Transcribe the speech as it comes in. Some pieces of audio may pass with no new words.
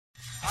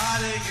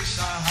Hare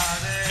Krishna,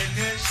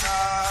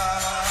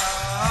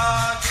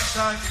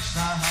 Krishna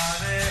Krishna,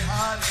 Hare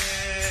Hare,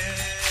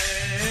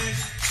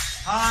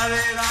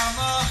 Hare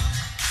Rama,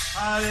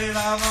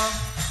 Rama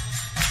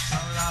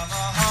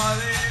Rama,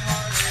 Hare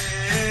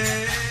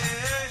Hare.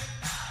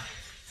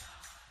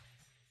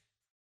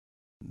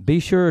 Be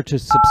sure to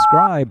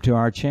subscribe to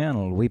our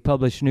channel. We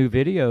publish new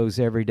videos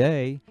every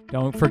day.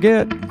 Don't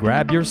forget,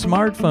 grab your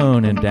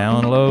smartphone and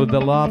download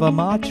the Lava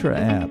Matra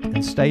app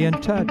and stay in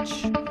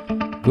touch.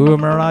 Guru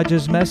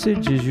Maharaj's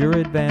message is your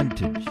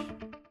advantage.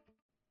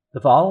 The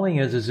following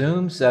is a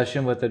Zoom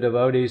session with the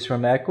devotees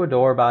from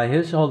Ecuador by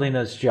His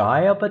Holiness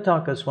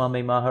Jayapataka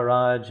Swami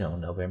Maharaj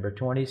on November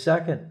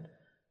 22nd,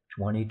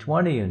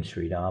 2020 in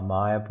Sridham,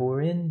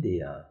 Mayapur,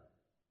 India.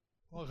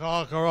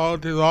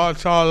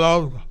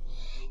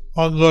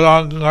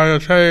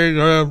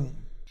 Mangalangayategam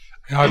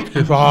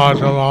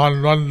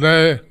Yatkisvatavan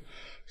Vande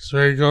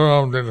Sri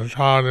Gurum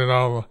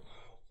Dinatarinam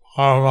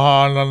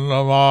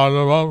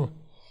Paramanandamadavam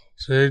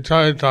Sri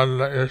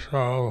Chaitanya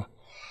Ishram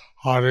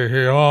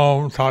Harihi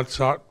Om Tat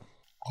Sat.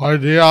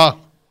 Idea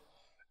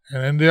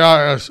in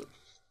India is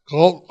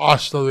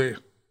Gopastami.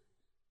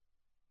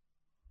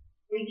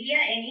 Hoy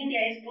día en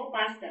India es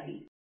Gopastami.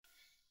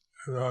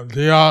 El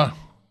día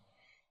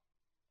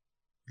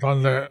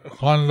donde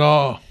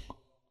cuando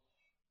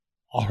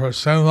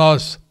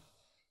ofrecemos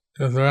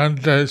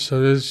diferentes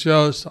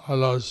servicios a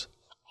las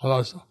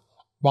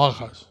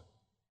vacas.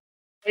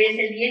 Hoy es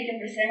el día en que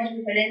ofrecemos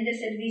diferentes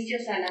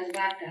servicios a las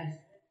vacas.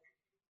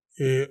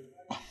 Y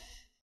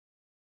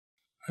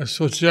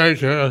escuché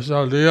que es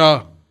el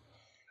día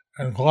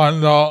en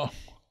cuando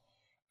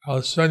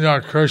el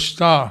Señor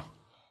Krishna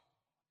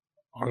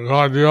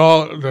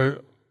agarró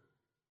de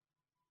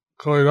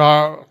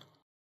cuidar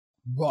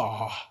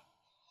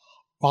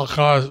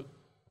vacas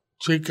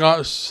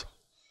chicas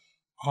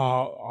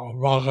a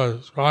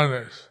vacas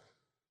grandes.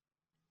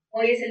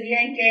 Hoy es el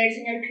día en que el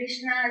Señor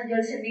Krishna dio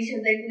el servicio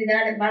de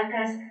cuidar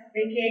vacas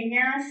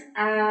pequeñas.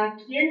 ¿A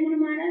quién, Guru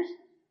Maharaj?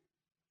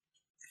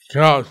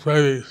 Cows,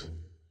 babies.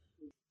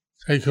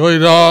 Se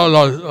cuidó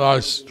las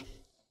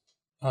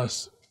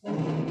cows,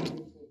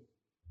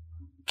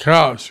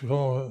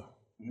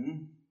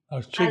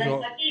 los chicos. A las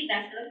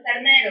vaquitas, los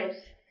terneros,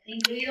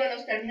 incluidos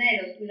los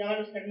terneros, cuidaba a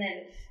los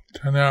terneros.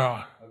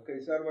 Tenera. Ok,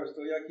 Sarva,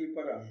 estoy aquí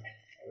para a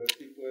ver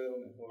si puedo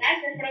mejor.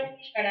 Gracias, Prabhu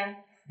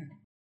Pushkara.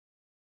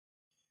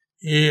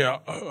 Y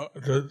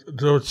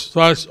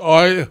después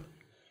hoy,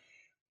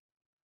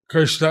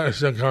 Krishna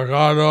es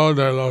encargado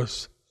de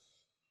las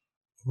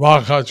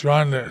vacas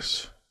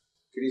grandes.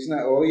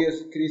 Hoy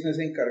Krishna es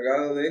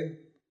encargado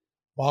de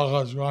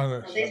Vacas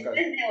grandes. Después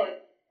de hoy.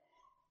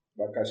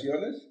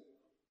 vacaciones.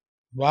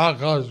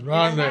 Vacas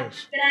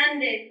grandes.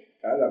 Grandes.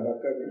 Las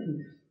vacas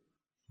grandes.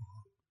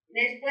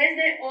 Después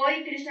de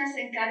hoy, Krishna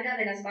se encarga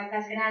de las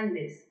vacas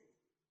grandes.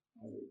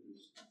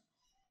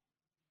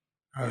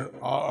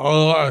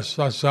 Algo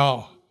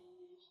especial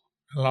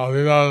en la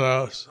vida de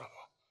los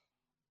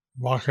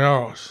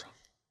vaqueros.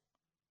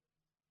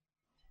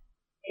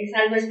 Es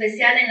algo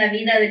especial en la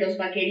vida de los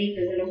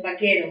vaqueritos, de los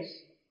vaqueros.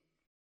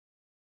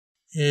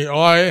 Y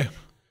hoy,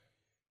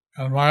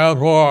 en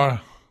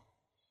Mayapur,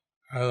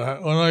 el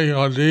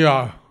único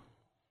día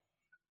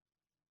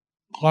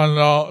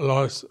cuando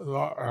los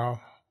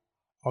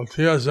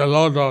tíos del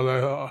lodo de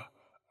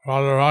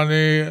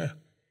Radharani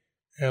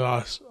y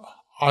las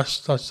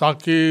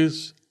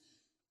Astasakis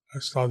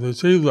está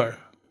visible.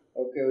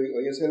 Ok,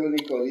 hoy es el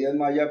único día en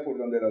Mayapur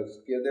donde los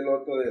pies del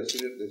loto de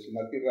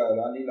Srimati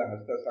Radharani y las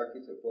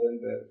Astasakis se pueden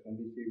ver, son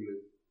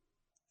visibles.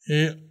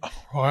 Y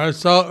por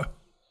eso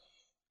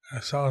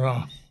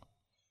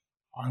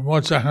hay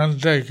mucha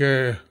gente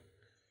que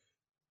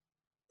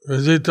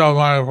visita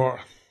Mayapur.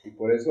 Y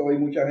por eso hoy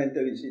mucha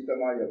gente visita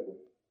Mayapur.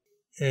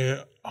 Y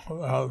el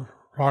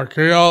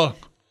parqueo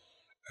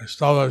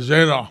estaba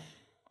lleno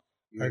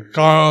de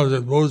carros, de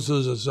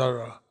buses, etc.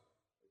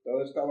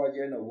 Todo estaba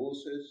lleno,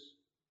 buses,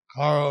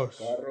 Carros.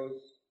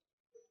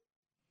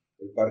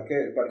 El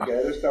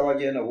parqueadero estaba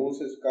lleno,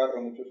 buses,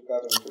 muchos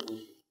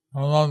buses.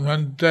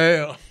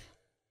 Normalmente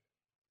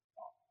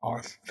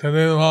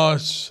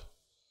tenemos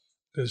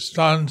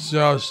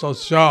distancia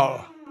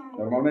social.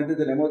 Normalmente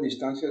tenemos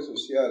distancia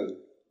social.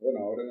 Bueno,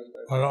 ahora no está.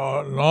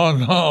 Pero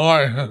no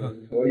hay.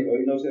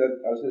 Hoy no se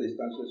hace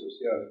distancia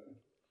social.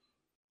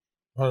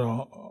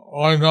 Pero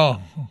hoy no.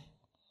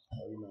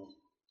 Hoy no.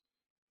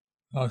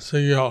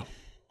 Así yo.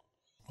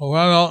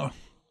 Bueno,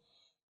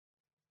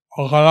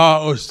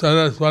 ojalá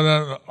ustedes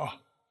puedan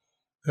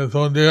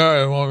difundir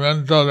el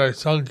movimiento de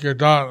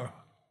Sankirtan.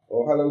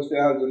 Ojalá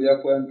ustedes algún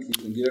día puedan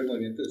difundir el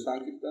movimiento de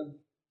Sankirtan.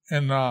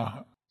 En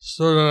el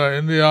sur de la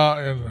India,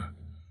 en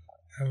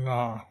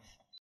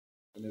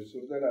el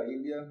sur de la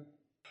India.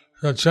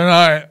 En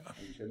Chennai.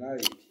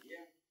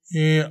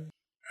 Y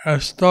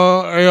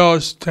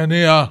ellos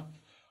tenían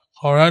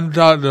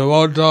 40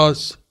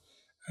 devotos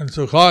en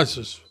sus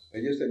clases.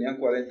 Ellos tenían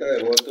 40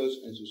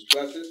 devotos en sus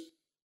clases.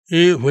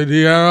 Y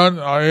pidieron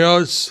a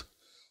ellos,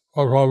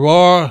 por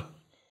favor,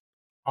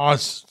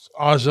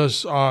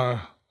 haces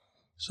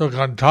su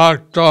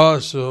contacto,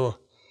 su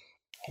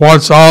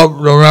what's up,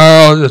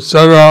 Romero,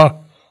 etc.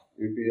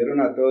 Y pidieron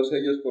a todos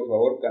ellos, por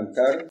favor,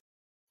 cantar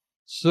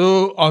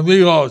Su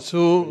amigo, a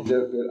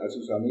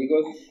sus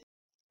amigos,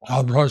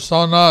 a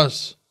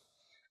personas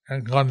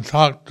en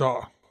contacto.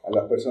 a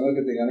las personas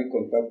que tenían en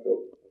contacto.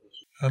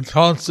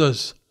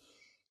 Entonces,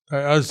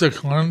 de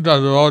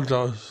 40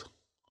 devotos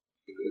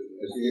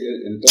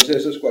Entonces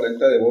esos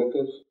 40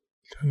 devotos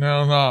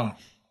tenían una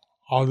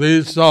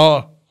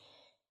aviso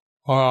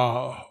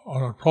para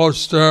un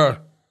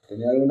póster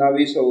tenían un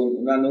aviso,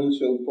 un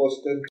anuncio, un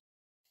póster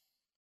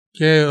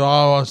que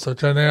vamos a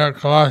tener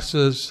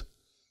clases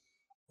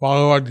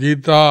Bhagavad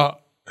Gita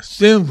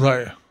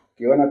simple.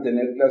 que iban a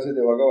tener clases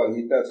de Bhagavad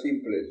Gita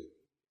simples.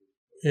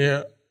 Y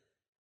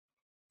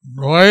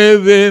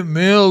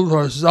 9,000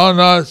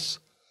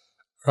 personas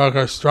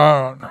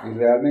registraron. Y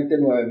realmente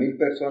 9.000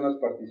 personas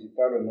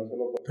participaron, no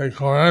solo De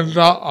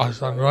 40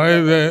 hasta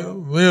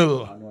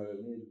 9,000. a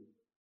 9.000.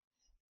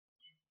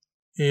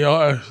 Y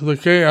yo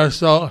expliqué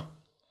eso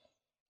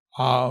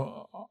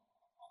a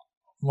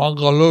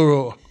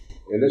Mangaluru.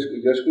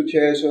 Yo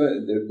escuché eso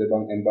en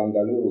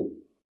Bangalore.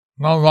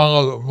 No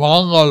Mangaluru.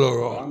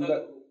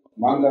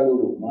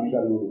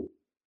 Mangaluru.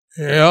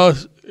 Y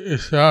ellos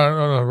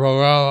hicieron un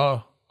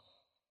programa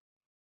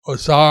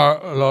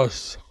usar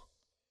los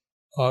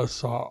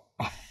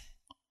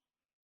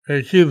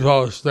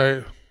equipos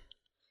de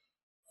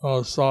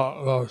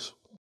los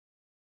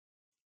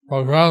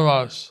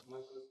programas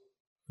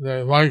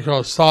de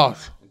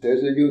Microsoft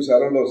Entonces ellos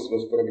usaron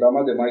los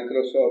programas de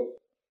Microsoft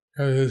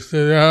que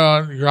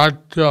distribuyeron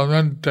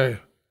gratuitamente.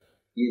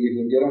 y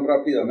difundieron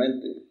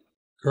rápidamente,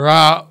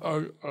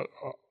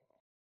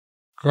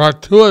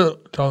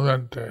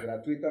 Gratuitamente.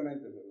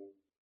 perdón.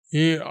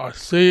 Y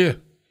así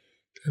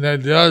tiene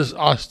 10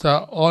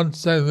 hasta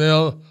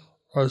 11,000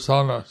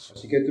 personas.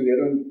 Así que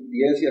tuvieron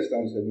 10 y hasta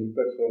 11.000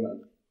 personas.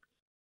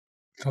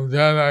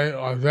 También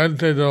hay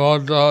 20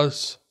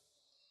 devotos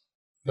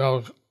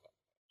de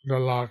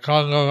la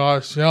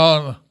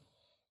congregación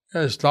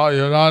que está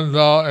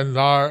ayudando en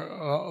dar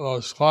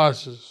las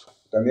clases.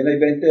 También hay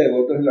 20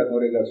 devotos en la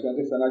congregación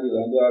que están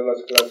ayudando a dar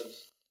las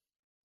clases.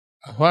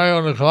 Fue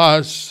una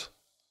clase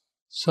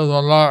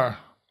similar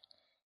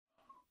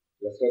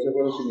Las clases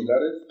fueron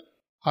similares.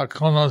 a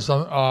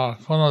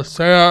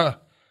conocer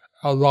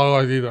el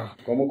Bhagavad Gita.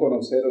 ¿Cómo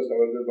conocer o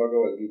saber del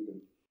Bhagavad Gita?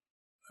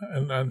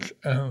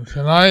 En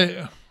Chennai,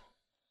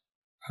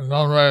 el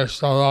nombre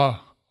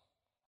estaba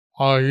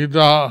Bhagavad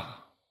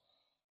Gita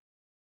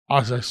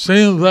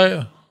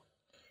accesible.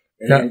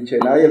 En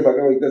Chennai el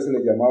Bhagavad Gita se le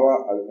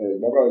llamaba el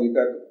Bhagavad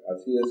Gita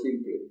así de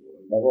simple.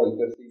 El Bhagavad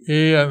Gita simple.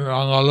 Y en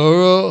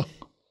Mangaluru,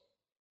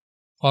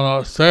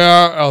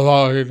 conocer el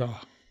Bhagavad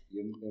Gita. Y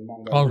en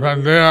Bangalore,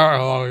 Comprender el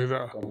Bhagavad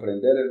Gita.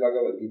 comprender el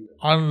Bhagavad Gita.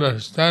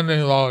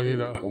 Understanding Bhagavad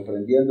Gita.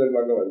 Comprendiendo el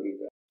Bhagavad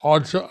Gita.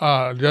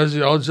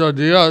 18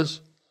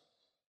 días,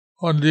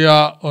 un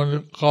día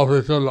un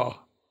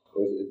capítulo.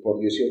 Pues, por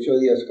 18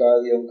 días,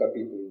 cada día un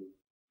capítulo.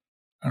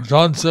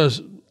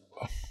 Entonces,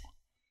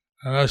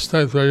 en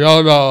este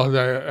periodo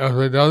de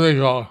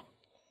epidémico,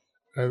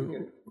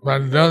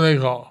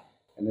 pandémico,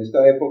 En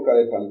esta época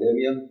de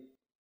pandemia,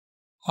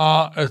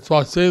 es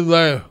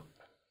posible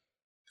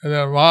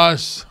tener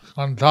más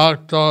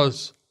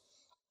contactos,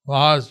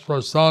 más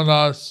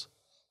personas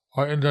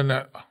por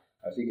internet.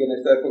 así que en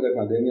esta época de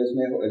pandemia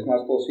es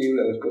más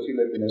posible, o es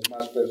posible tener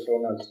más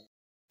personas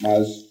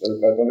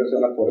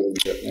por el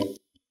internet.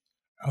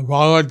 El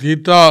Bhagavad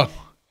Gita,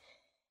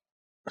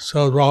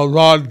 Sri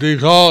Prabhupada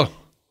dijo,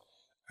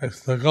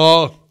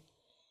 explicó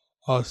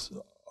las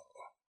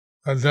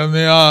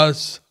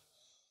pandemias,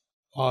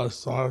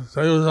 se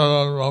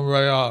usa el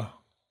nombre ya.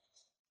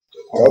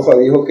 Prabhupada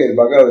dijo que el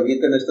Bhagavad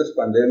Gita en estas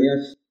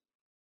pandemias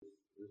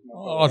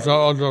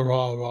Otro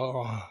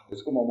Prabhupada.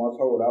 es como más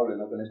favorable,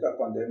 ¿no? Que en estas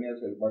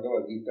pandemias el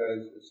Bhagavad Gita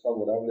es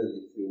favorable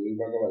distribuir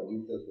Bhagavad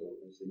Gita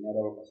o enseñar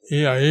a los pacientes.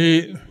 Y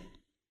ahí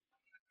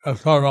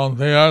es para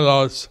romper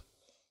las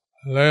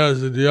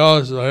leyes de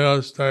Dios,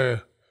 leyes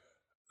de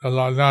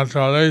la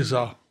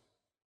naturaleza.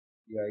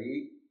 Y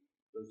ahí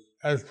pues,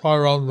 Es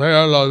para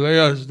romper las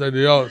leyes de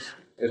Dios.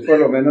 es por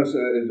lo menos,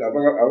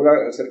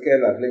 habla acerca de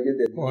las leyes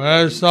de Dios. Por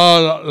eso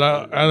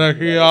la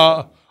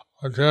energía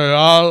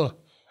material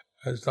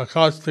es de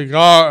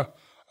castigar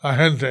a la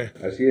gente.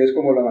 Así es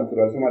como la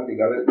naturaleza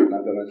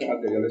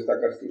material está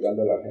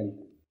castigando a la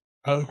gente.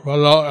 El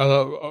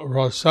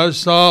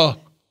proceso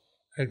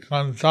de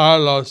cantar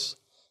los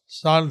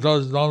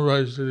santos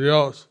nombres de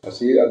Dios.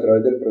 Así, a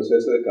través del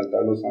proceso de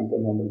cantar los santos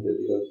nombres de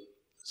Dios.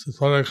 Se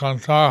puede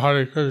cantar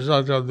Hare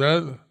Krishna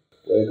también,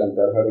 Puede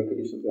cantar Hare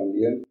Krishna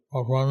también,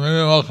 o por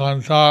mínimo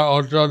cantar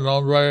otro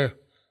nombre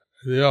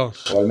de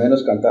Dios. o al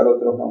menos cantar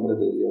otros nombres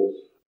de Dios.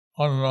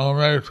 Un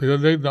nombre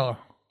fidedigno.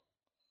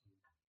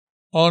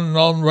 Un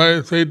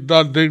nombre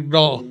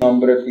fidedigno. Un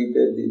nombre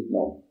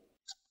fidedigno.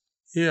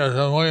 Y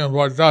eso es muy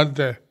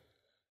importante,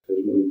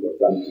 Es muy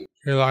importante.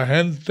 que la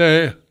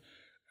gente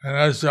en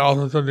esta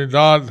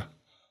oportunidad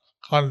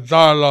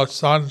cantar los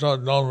santos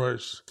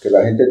nombres. Que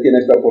la gente tiene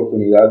esta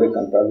oportunidad de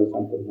cantar los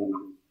santos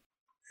nombres.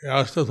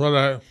 Y esto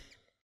puede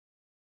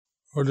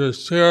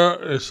reducir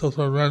el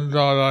sufrimiento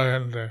de la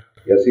gente.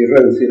 y así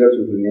reducir el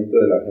sufrimiento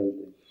de la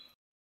gente.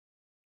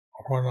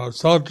 Pues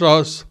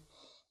nosotros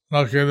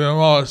no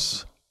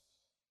queremos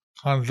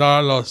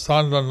cantar los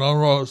santos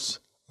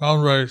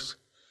nombres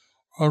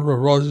por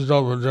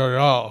propósito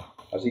material.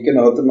 Así que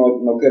nosotros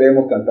no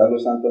queremos cantar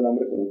los santos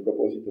nombres con un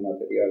propósito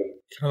material.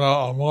 Quiero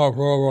amor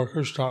puro por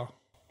Cristo.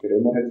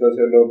 Queremos esto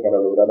hacerlo para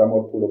lograr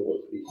amor puro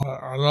por Cristo.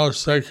 A no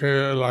ser que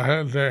la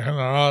gente en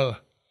general,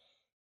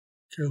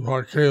 que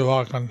 ¿por qué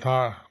va a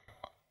cantar?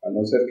 A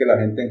no ser que la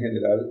gente en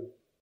general,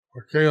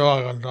 ¿Por qué va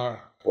a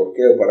cantar? ¿por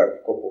qué o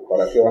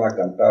para qué van a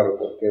cantar o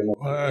por qué no?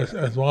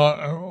 Es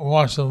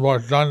más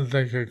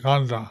importante que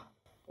canta.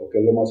 ¿O qué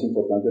es lo más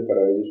importante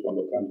para ellos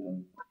cuando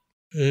cantan?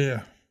 Y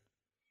el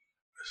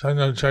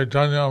Señor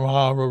Chaitanya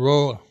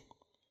Mahaprabhu,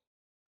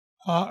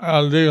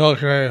 él dijo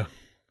que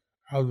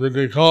él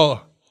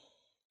dedicó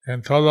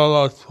en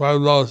todos los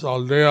pueblos,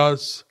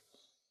 aldeas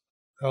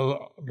del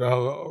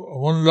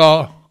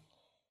mundo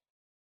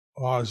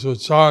a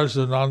escuchar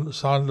sus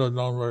santos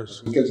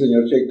nombres. Así que el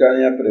señor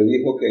Chaitanya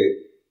predijo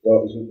que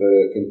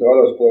en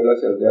todas las pueblos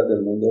y aldeas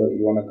del mundo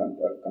iban a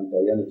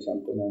cantarían el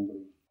santo nombre.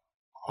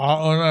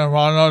 A un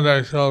hermano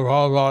de Srila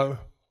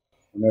Prabhupada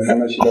Una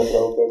hermana Srila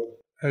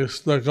Prabhupada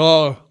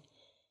explicó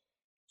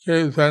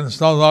que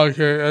pensaba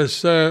que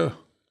dice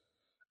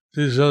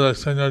el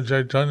señor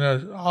Chaitanya,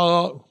 es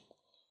algo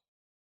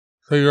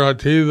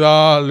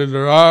figurativa,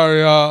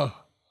 literaria,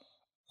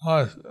 no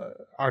es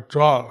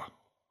actual.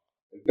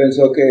 Él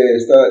pensó que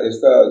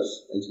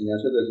estas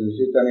enseñanzas del señor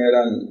Chaitanya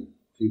eran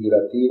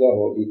figurativas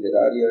o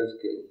literarias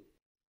que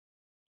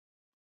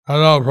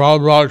No,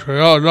 Prabhupada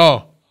creyó,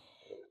 no,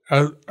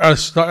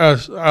 es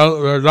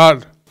verdad.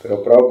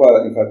 pero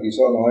Prabhupada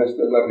enfatizó, no,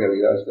 esta es la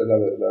realidad, esta es la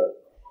verdad.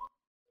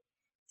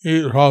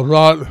 Y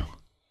Prabhupada,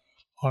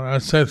 con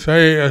esa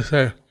fe,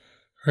 esa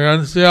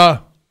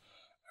creencia,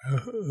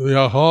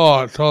 viajó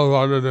a todas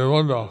partes del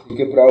mundo. Así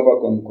que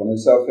Prabhupada con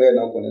esa fe,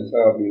 ¿no? Con esa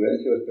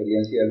vivencia o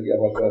experiencia, él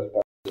viajó a todas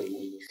partes del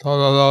mundo,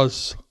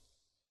 Todos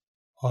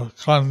los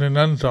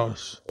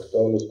continentes. a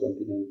todos los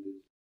continentes.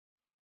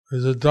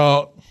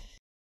 Visitó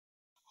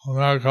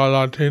América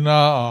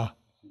Latina,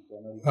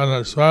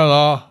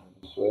 Venezuela,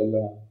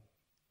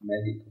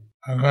 México.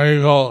 en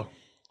México.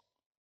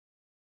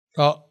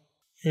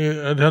 Y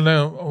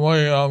tiene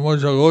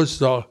mucho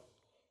gusto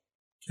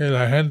que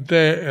la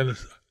gente en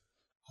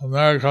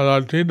América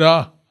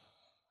Latina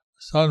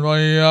son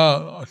muy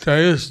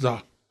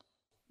ateístas.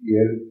 Y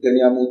él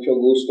tenía mucho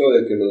gusto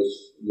de que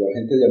la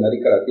gente de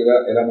América Latina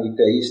era muy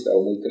teísta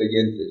o muy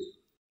creyentes.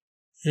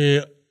 Y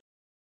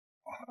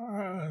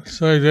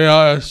su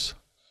idea es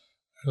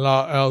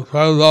el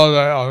pueblo de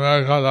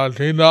América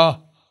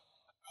Latina,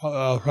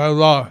 el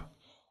pueblo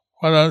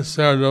pueden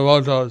ser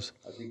devotos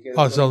Así que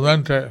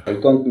fácilmente.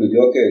 él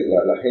concluyó que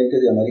la gente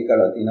de América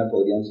Latina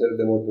podrían ser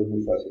devotos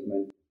muy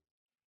fácilmente.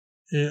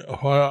 Y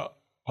para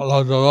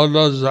los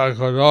devotos de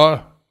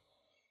Ecuador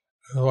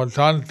es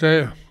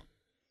importante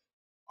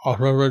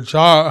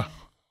aprovechar,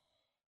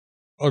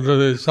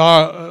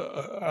 utilizar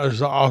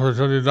esa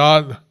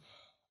oportunidad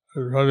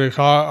de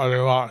predicar a los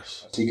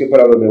demás. Así que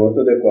para los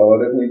devotos de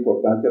Ecuador es muy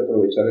importante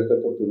aprovechar esta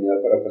oportunidad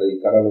para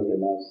predicar a los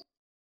demás.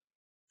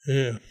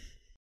 Y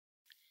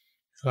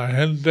la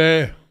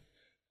gente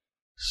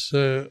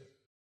se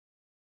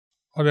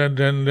puede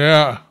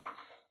entender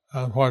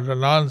la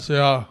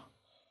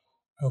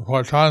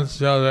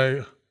importancia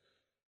de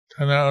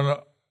tener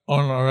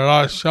una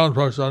relación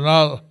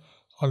personal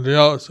con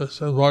Dios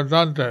es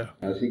importante.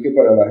 Así que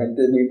para la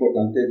gente es muy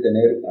importante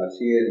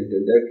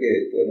entender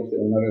que podemos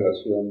tener una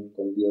relación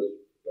con Dios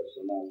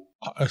personal.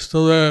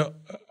 Estuve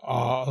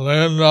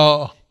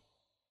leyendo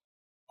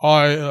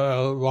hoy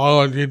el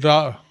Bhagavad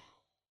Gita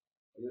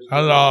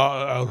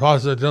en el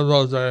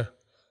pasatiempo de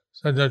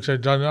Señor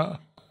Chaitanya.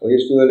 Hoy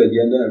estuve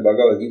leyendo en el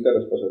Bhagavad Gita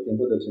los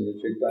pasatiempos del señor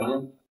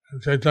Chaitanya,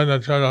 Chaitanya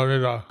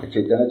Charitamrita. el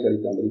Chaitanya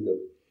Charitamrita.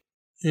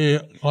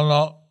 Y con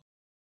los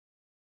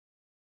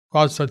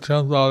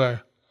pasatiempos de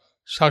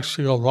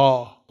Sakshi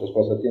Gopal, Los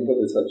pasatiempos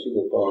de Sakshi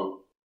Gopal.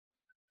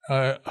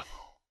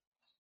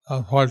 la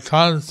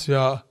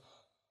importancia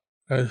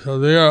de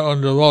servir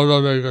un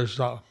devoto de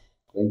Krishna.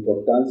 La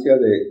importancia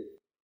de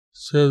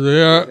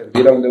Servir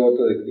servir a un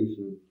devoto de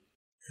Krishna.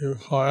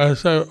 y con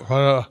eso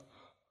para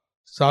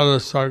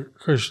satisfacer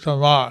Krishna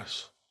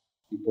más.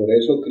 Y por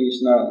eso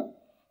Krishna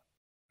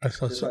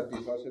Eso se sí.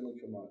 satisface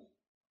mucho más.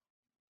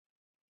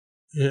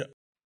 Y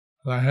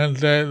la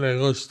gente le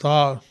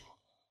gusta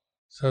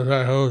servir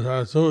a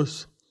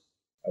Jesús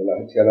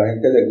Si a la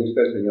gente le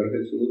gusta el Señor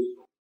Jesús,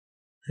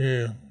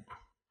 y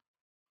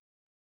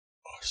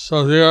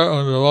servir a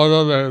un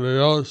devoto de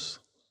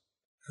Dios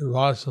es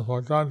más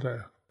importante.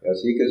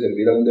 así que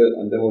servir a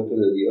un devoto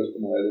de Dios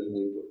como él es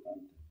muy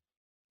importante.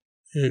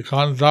 Y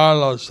cantar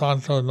los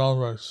santos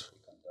nombres.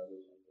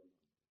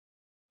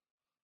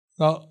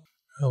 No,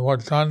 es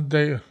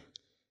importante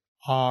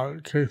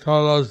que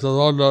todos los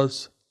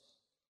devotos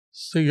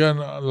sigan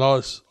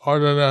los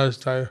órdenes de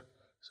Srila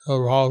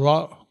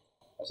Prabhupada,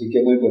 Así que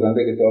es muy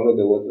importante que todos los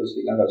devotos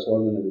sigan las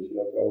órdenes de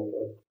Srila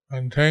Prabhupada.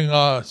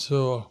 mantenga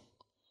su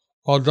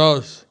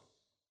votos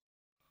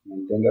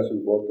mantenga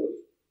sus votos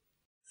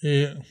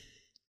y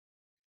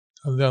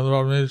también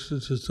para mí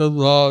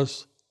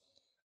discípulos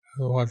es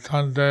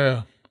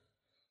importante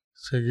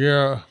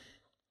seguir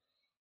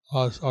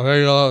las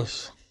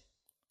reglas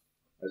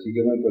así que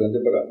es muy importante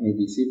para mis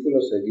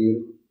discípulos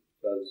seguir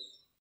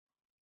las,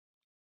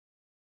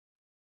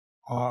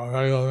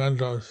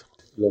 reglamentos,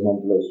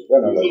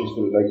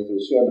 las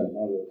instrucciones,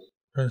 ¿no? Los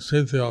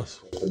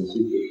principios.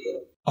 principios.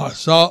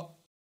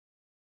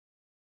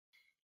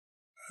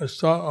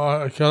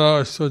 Quiero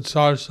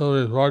escuchar su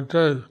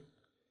reporte.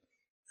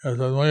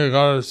 Estoy muy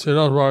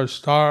agradecido por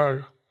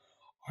estar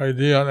hoy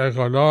día en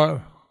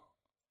Ecuador.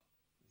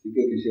 Así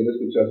que quisiera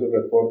escuchar sus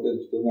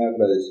reportes. Estoy muy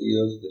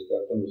agradecidos de estar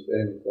con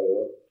ustedes en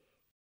Ecuador.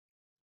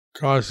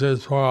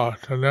 Gracias por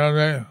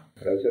tenerme.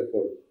 Gracias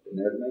por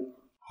tenerme.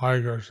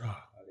 Hare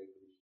Krishna.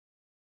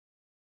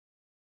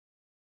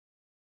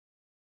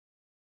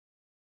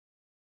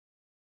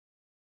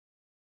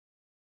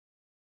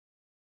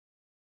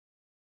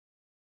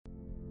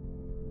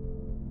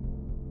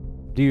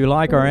 Do you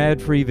like our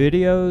ad-free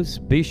videos?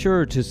 Be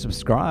sure to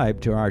subscribe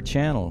to our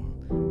channel.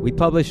 We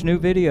publish new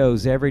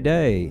videos every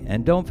day,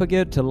 and don't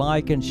forget to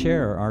like and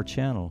share our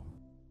channel.